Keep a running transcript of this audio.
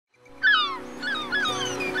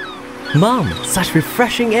Mom, such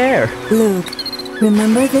refreshing air. Luke,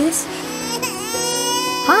 remember this?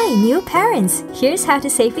 Hi, new parents! Here's how to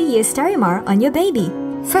safely use Sterimar on your baby.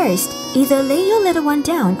 First, either lay your little one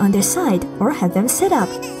down on their side or have them sit up.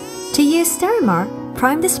 To use Sterimar,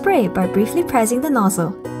 prime the spray by briefly pressing the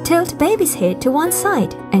nozzle. Tilt baby's head to one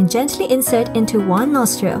side and gently insert into one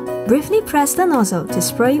nostril. Briefly press the nozzle to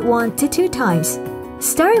spray 1 to 2 times.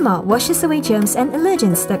 Sterimar washes away germs and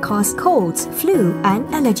allergens that cause colds, flu, and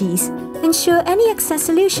allergies. Ensure any excess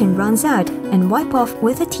solution runs out and wipe off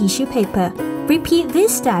with a tissue paper. Repeat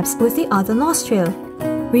these steps with the other nostril.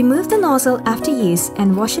 Remove the nozzle after use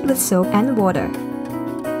and wash it with soap and water.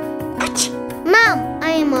 Mom,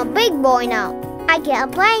 I am a big boy now. I can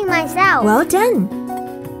apply myself. Well done!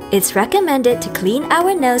 It's recommended to clean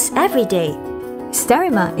our nose every day.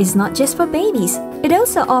 Sterimar is not just for babies. It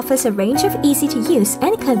also offers a range of easy-to-use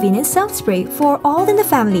and convenient self-spray for all in the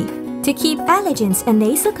family. To keep allergens and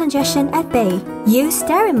nasal congestion at bay, use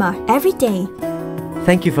Sterimar every day.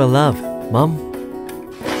 Thank you for love, Mom.